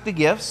he took the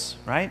gifts,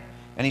 right?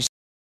 And he said,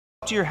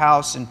 go to your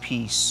house in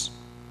peace.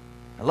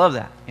 I love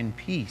that. In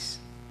peace.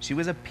 She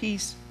was a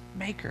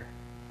peacemaker.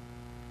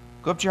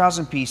 Go up to your house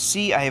in peace.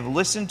 See, I have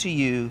listened to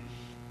you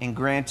and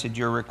granted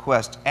your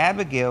request.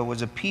 Abigail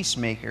was a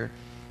peacemaker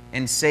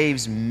and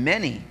saves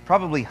many,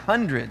 probably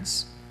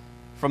hundreds,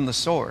 from the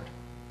sword.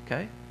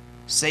 Okay?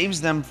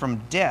 Saves them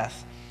from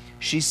death.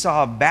 She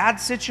saw a bad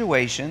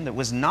situation that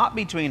was not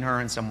between her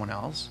and someone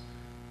else.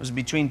 It was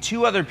between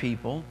two other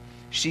people.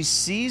 She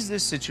sees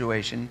this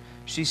situation.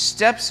 She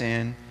steps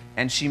in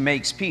and she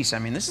makes peace. I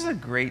mean, this is a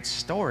great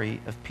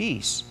story of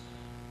peace.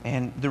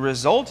 And the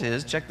result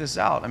is, check this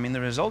out. I mean,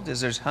 the result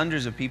is there's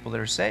hundreds of people that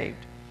are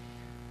saved.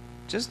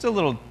 Just a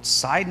little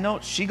side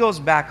note. She goes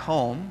back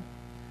home,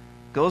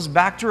 goes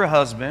back to her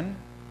husband.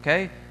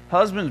 Okay?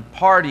 Husband's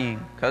partying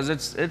because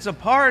it's a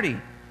party.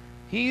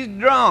 He's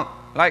drunk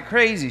like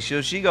crazy.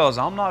 So she goes,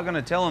 I'm not going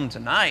to tell him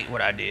tonight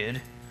what I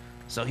did.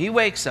 So he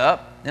wakes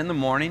up in the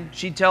morning.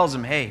 She tells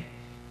him, hey,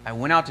 I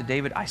went out to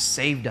David. I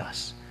saved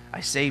us.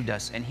 I saved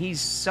us. And he's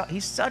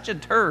such a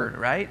turd,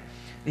 right?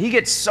 He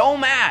gets so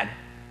mad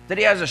that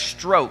he has a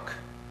stroke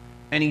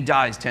and he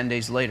dies 10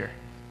 days later.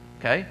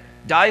 Okay?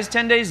 Dies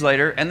 10 days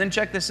later. And then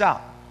check this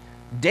out.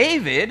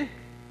 David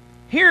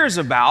hears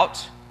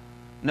about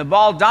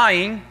Nabal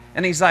dying,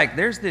 and he's like,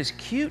 there's this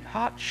cute,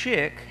 hot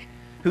chick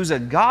who's a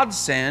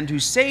godsend, who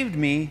saved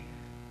me.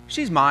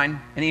 She's mine.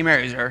 And he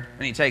marries her,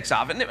 and he takes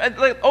off. And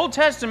the Old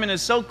Testament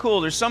is so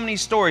cool. There's so many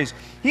stories.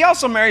 He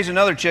also marries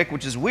another chick,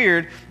 which is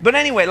weird. But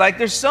anyway,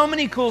 there's so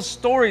many cool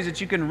stories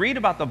that you can read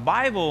about the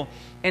Bible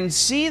and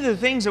see the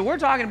things that we're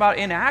talking about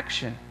in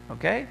action,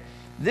 okay?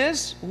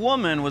 This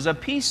woman was a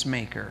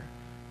peacemaker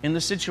in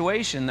the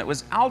situation that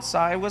was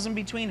outside, wasn't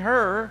between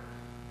her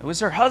It was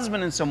her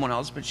husband and someone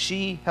else, but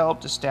she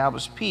helped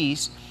establish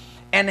peace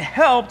and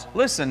helped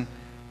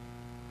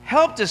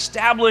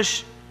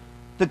establish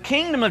the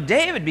kingdom of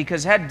David,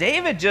 because had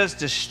David just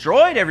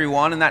destroyed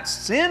everyone and that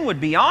sin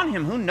would be on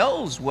him, who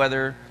knows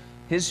whether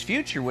his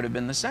future would have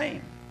been the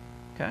same.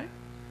 Okay?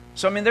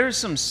 So, I mean, there's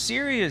some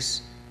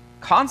serious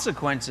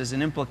consequences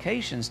and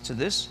implications to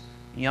this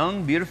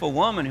young, beautiful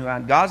woman who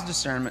had God's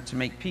discernment to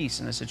make peace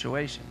in a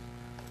situation.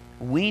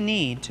 We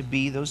need to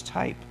be those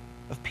type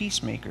of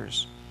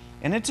peacemakers.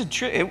 And it's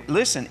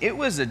listen, it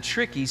was a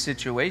tricky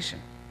situation.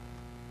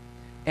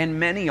 And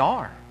many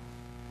are.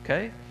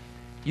 Okay?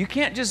 You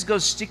can't just go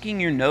sticking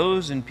your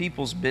nose in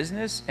people's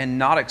business and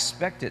not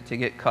expect it to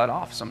get cut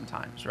off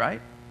sometimes, right?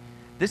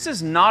 This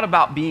is not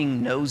about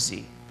being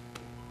nosy.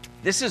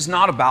 This is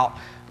not about,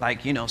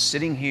 like,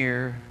 sitting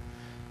here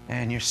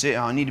and you're sitting,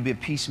 I need to be a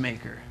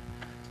peacemaker.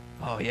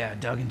 Oh yeah,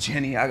 Doug and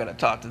Jenny, I got to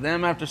talk to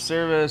them after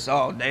service.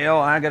 Oh, Dale,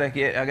 I got to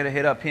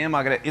hit up him.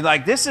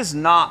 This is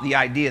not the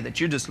idea that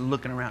you're just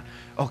looking around.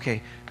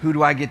 Okay, who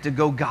do I get to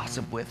go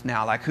gossip with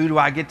now? Like, who do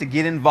I get to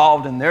get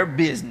involved in their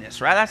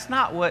business, right? That's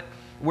not what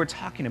we're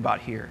talking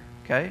about here,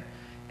 okay?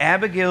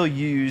 Abigail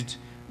used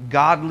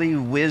godly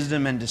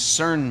wisdom and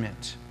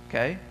discernment,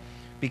 okay?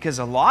 Because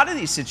a lot of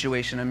these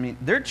situations, I mean,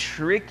 they're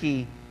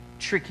tricky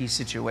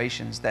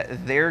situations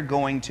that they're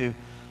going to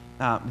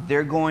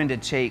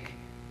take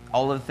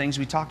all of the things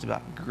we talked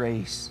about: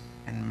 grace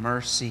and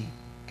mercy,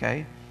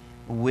 okay?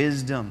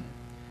 Wisdom,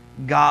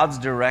 God's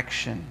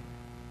direction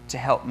to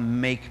help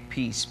make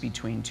peace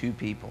between two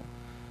people.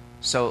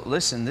 So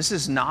listen, this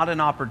is not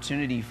an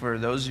opportunity for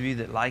those of you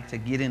that like to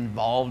get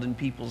involved in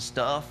people's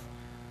stuff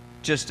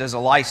just as a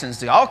license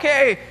to,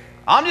 okay,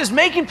 I'm just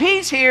making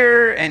peace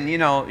here and,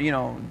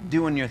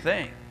 doing your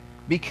thing.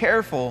 Be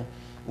careful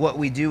what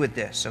we do with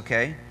this,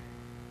 okay?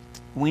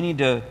 We need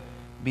to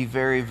be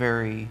very,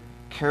 very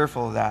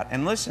careful of that.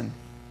 And listen,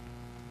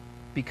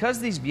 because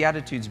these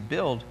Beatitudes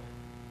build,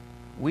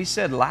 we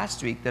said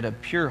last week that a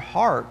pure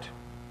heart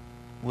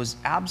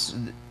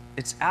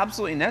it's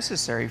absolutely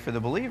necessary for the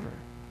believer.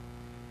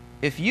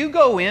 If you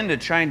go into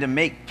trying to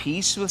make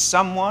peace with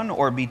someone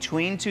or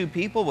between two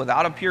people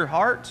without a pure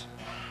heart,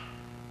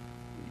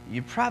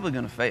 you're probably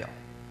going to fail,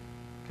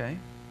 okay?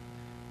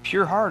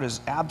 Pure heart is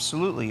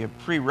absolutely a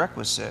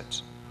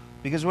prerequisite.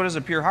 Because what does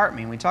a pure heart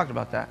mean? We talked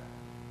about that.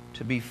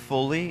 To be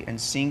fully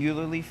and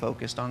singularly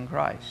focused on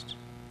Christ.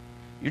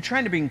 You're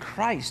trying to bring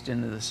Christ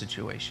into the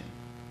situation,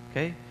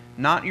 okay?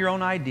 Not your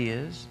own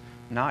ideas,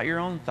 not your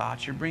own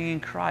thoughts. You're bringing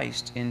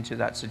Christ into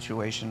that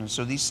situation. And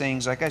so these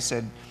things, like I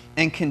said,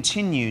 and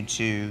continue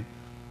to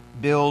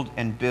build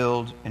and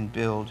build and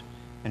build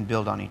and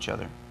build on each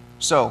other.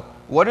 So,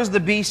 what is the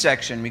B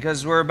section?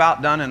 Because we're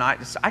about done,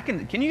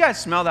 and can you guys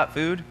smell that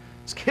food?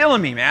 It's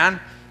killing me, man.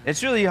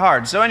 It's really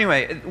hard. So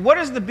anyway, what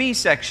is the B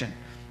section?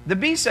 The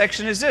B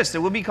section is this. It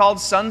will be called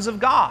sons of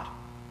God.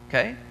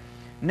 Okay?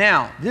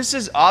 Now, this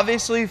is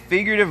obviously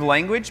figurative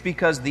language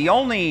because the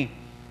only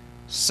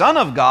Son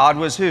of God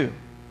was who?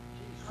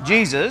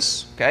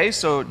 Jesus. Okay,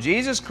 so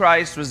Jesus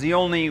Christ was the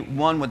only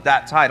one with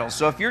that title.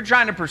 So if you're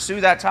trying to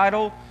pursue that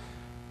title,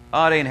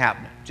 it ain't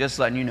happening. Just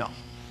letting you know.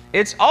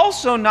 It's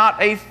also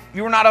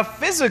you're not a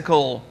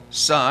physical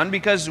son,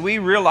 because we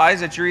realize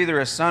that you're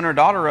either a son or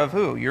daughter of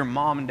who? Your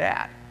mom and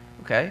dad.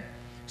 Okay?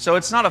 So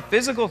it's not a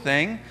physical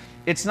thing.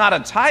 It's not a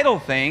title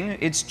thing.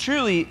 It's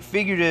truly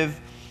figurative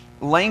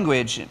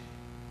language.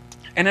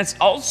 And it's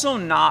also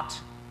not,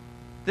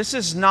 this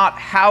is not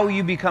how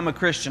you become a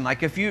Christian.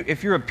 Like if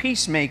you're a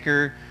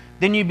peacemaker,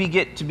 then you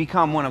get to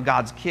become one of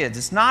God's kids.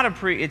 It's not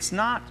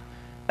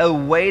a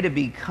way to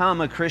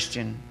become a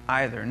Christian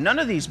either. None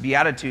of these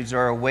Beatitudes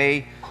are a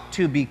way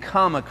to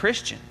become a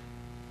Christian,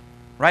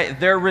 right?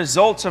 They're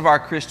results of our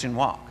Christian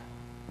walk.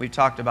 We've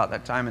talked about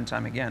that time and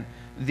time again.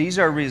 These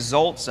are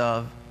results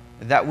of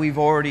that we've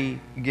already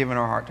given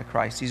our heart to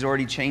Christ. He's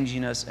already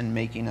changing us and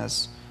making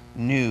us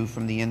new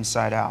from the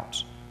inside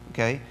out,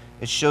 okay?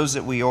 It shows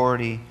that we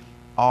already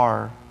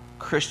are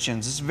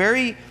Christians. It's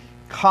very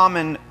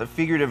common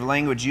figurative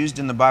language used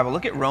in the Bible.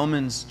 Look at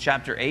Romans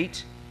chapter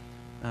 8,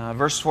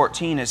 verse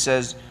 14. It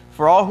says,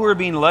 "For all who are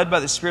being led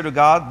by the Spirit of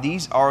God,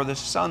 these are the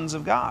sons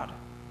of God."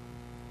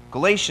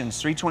 Galatians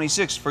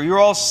 3:26, "For you're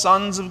all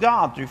sons of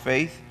God through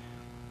faith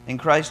in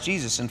Christ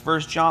Jesus." In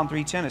 1 John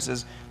 3:10, it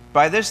says,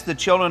 "By this the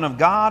children of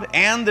God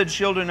and the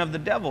children of the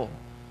devil."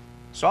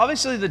 So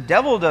obviously the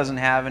devil doesn't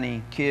have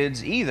any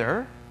kids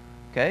either,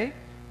 okay?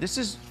 This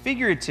is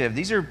figurative.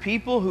 These are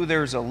people who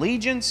there's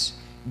allegiance,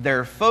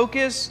 their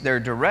focus, their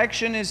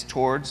direction is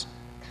towards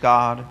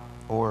God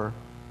or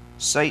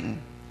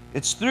Satan.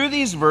 It's through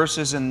these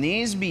verses and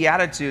these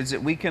Beatitudes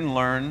that we can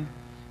learn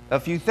a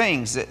few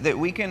things, that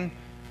we can,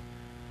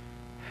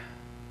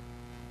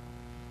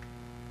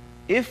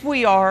 if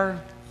we are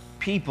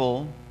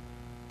people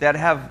that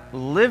have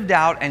lived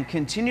out and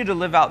continue to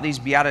live out these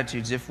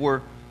Beatitudes, if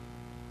we're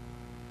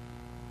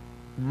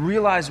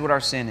realize what our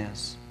sin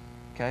is,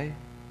 okay?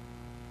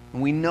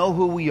 And we know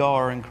who we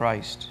are in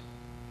Christ.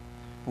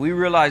 We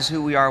realize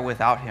who we are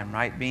without Him,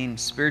 right? Being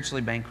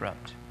spiritually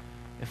bankrupt.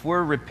 if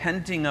we're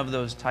repenting of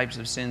those types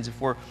of sins, if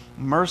we're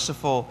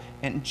merciful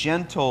and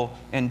gentle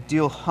and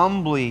deal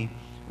humbly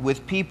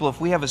with people,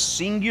 if we have a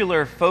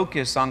singular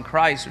focus on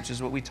Christ, which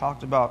is what we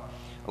talked about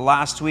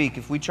last week,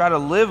 if we try to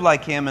live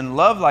like Him and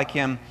love like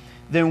Him,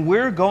 then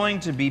we're going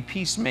to be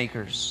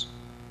peacemakers.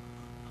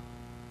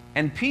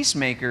 And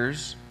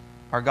peacemakers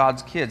are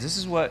God's kids. This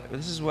is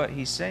what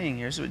He's saying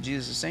here. This is what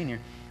Jesus is saying here.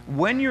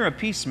 When you're a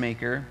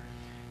peacemaker,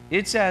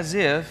 it's as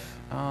if,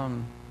 I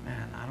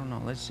don't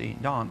know, let's see,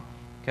 Don,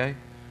 okay?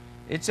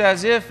 It's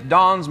as if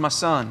Don's my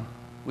son,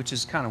 which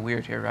is kind of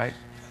weird here, right?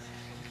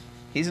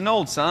 He's an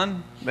old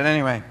son, but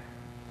anyway.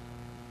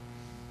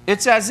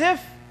 It's as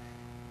if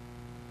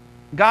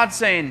God's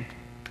saying,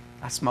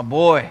 that's my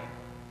boy,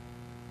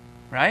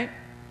 right?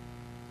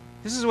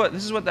 This is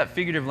what that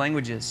figurative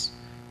language is.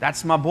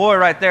 That's my boy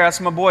right there.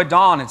 That's my boy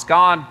Don. It's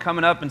God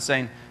coming up and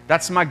saying,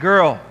 that's my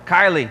girl,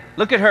 Kylie.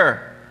 Look at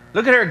her.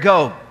 Look at her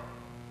go,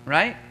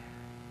 right?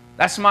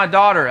 That's my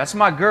daughter. That's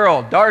my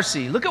girl,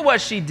 Darcy. Look at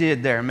what she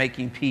did there,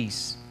 making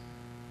peace.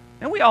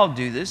 And we all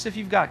do this. If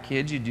you've got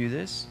kids, you do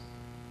this.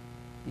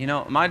 You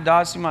know, my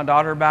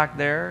daughter back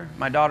there,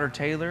 my daughter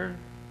Taylor,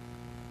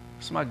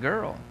 she's my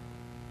girl,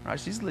 right?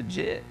 She's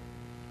legit.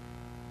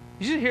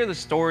 You should hear the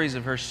stories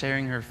of her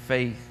sharing her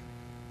faith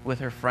with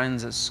her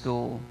friends at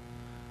school.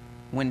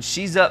 When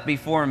she's up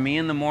before me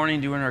in the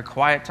morning doing her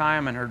quiet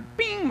time and her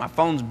bing, my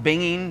phone's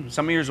binging.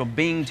 Some of yours will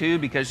bing too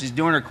because she's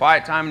doing her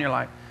quiet time and you're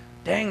like,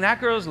 dang, that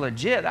girl's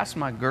legit. That's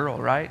my girl,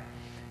 right?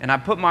 And I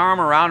put my arm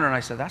around her and I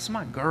said, that's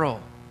my girl.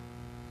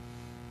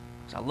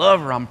 I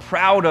love her. I'm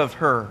proud of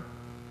her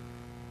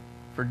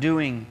for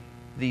doing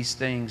these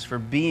things, for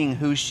being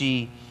who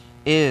she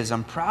is.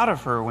 I'm proud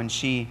of her when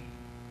she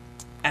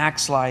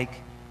acts like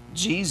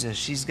Jesus.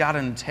 She's got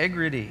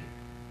integrity.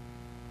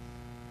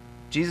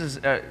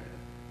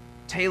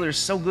 Taylor's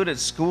so good at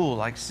school.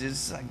 Like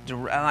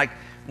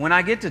when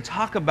I get to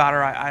talk about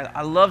her,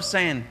 I love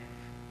saying,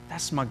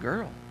 that's my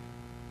girl,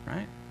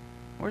 right?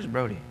 Where's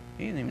Brody?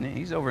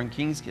 He's over in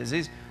King's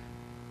Kids.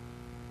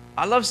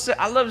 I love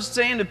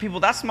saying to people,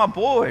 that's my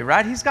boy,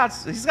 right? He's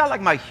got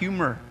like my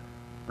humor,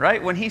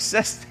 right? When he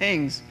says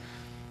things,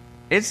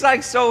 it's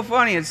like so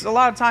funny. It's a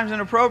lot of times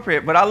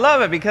inappropriate, but I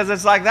love it because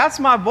it's like, that's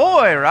my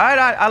boy, right?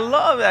 I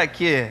love that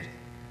kid.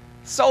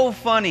 So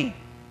funny.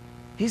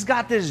 He's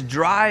got this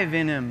drive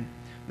in him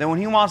that when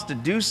he wants to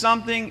do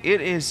something,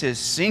 it is his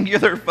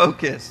singular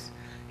focus.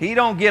 He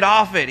don't get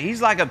off it.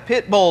 He's like a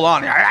pit bull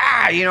on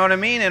it. You know what I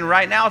mean? And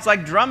right now it's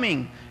like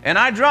drumming. And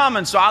I drum,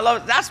 and so I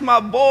love it. That's my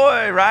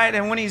boy, right?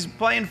 And when he's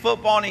playing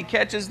football and he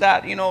catches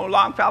that,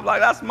 long pass, like,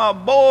 that's my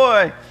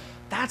boy.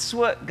 That's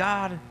what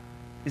God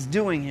is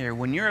doing here.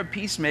 When you're a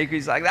peacemaker,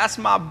 He's like, that's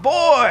my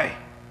boy.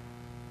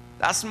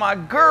 That's my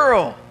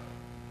girl.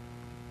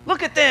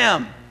 Look at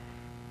them.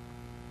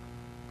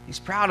 He's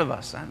proud of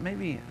us. That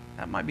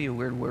might be a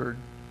weird word.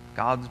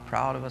 God's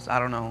proud of us. I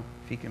don't know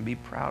if He can be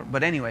proud.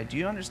 But anyway, do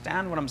you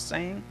understand what I'm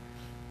saying?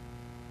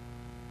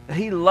 That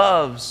He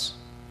loves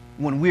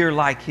when we're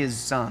like His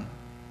son.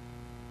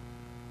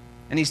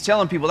 And He's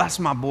telling people, that's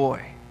my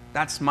boy.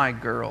 That's my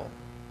girl.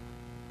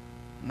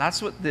 And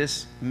that's what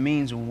this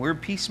means. When we're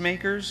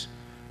peacemakers,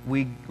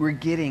 we're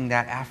getting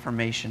that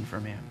affirmation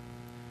from Him.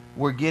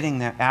 We're getting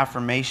that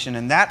affirmation.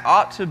 And that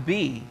ought to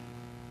be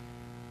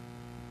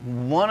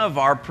one of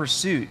our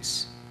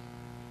pursuits,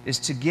 is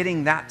to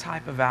getting that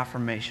type of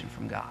affirmation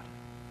from God.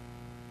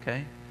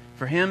 Okay?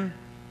 For Him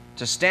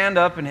to stand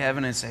up in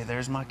heaven and say,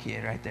 there's my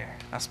kid right there.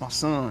 That's my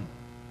son.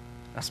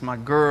 That's my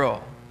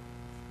girl.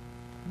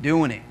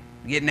 Doing it.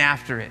 Getting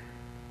after it.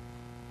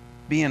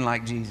 Being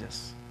like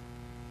Jesus.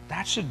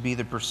 That should be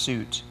the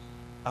pursuit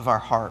of our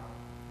heart,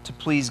 to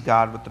please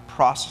God with the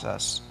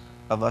process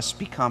of us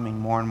becoming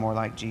more and more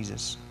like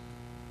Jesus.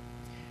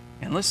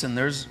 And listen,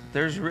 there's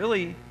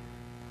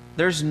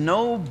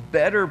no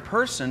better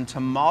person to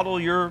model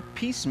your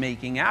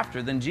peacemaking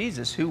after than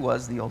Jesus, who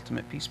was the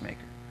ultimate peacemaker,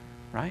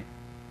 right?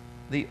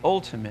 The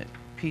ultimate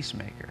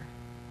peacemaker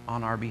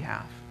on our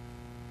behalf.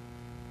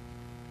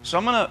 So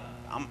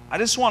I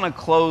just want to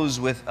close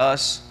with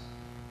us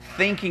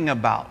thinking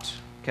about,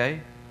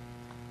 okay?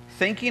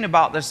 Thinking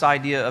about this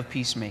idea of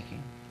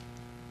peacemaking.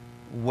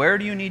 Where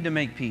do you need to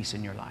make peace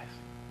in your life?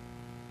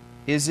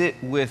 Is it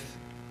with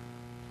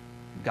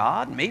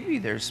God? Maybe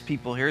there's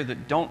people here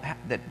that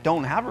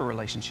don't have a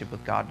relationship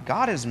with God.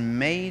 God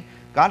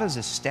has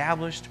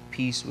established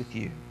peace with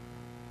you.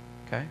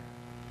 Okay?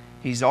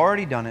 He's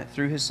already done it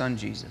through His Son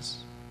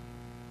Jesus.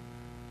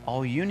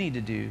 All you need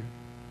to do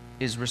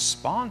is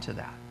respond to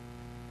that.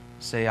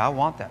 Say, I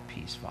want that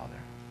peace, Father.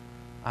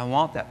 I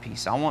want that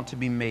peace. I want to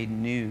be made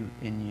new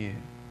in you.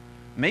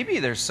 Maybe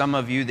there's some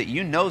of you that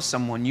you know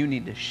someone you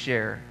need to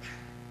share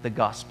the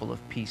gospel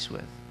of peace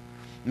with.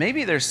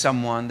 Maybe there's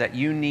someone that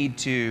you need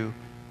to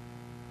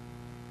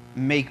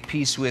make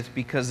peace with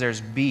because there's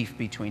beef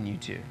between you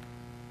two.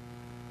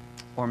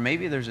 Or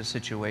maybe there's a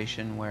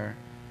situation where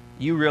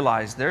you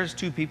realize there's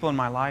two people in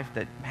my life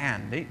that,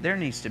 man, there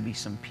needs to be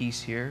some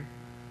peace here.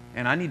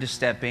 And I need to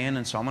step in,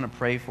 and so I'm going to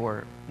pray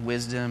for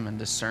wisdom and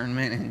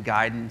discernment and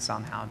guidance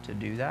on how to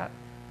do that.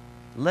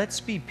 Let's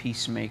be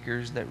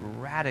peacemakers that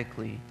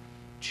radically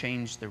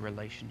change the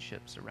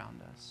relationships around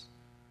us.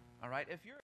 All right? If you're